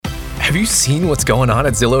Have you seen what's going on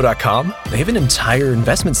at Zillow.com? They have an entire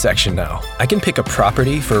investment section now. I can pick a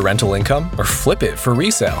property for rental income or flip it for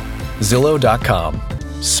resale. Zillow.com.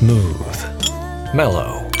 Smooth.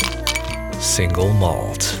 Mellow. Single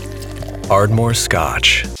malt. Ardmore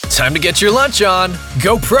Scotch. Time to get your lunch on.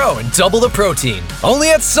 Go pro and double the protein. Only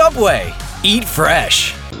at Subway. Eat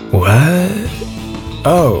fresh. What?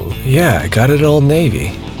 Oh, yeah, I got it at Old Navy.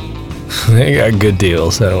 They got good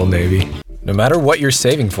deals at Old Navy. No matter what you're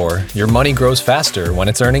saving for, your money grows faster when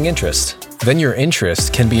it's earning interest. Then your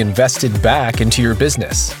interest can be invested back into your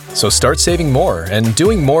business. So start saving more and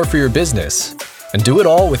doing more for your business. And do it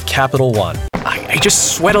all with Capital One. I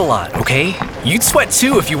just sweat a lot, okay? You'd sweat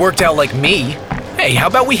too if you worked out like me. Hey, how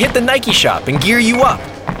about we hit the Nike shop and gear you up?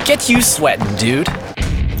 Get you sweating, dude.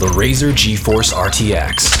 The Razer GeForce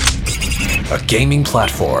RTX. A gaming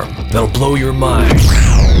platform that'll blow your mind.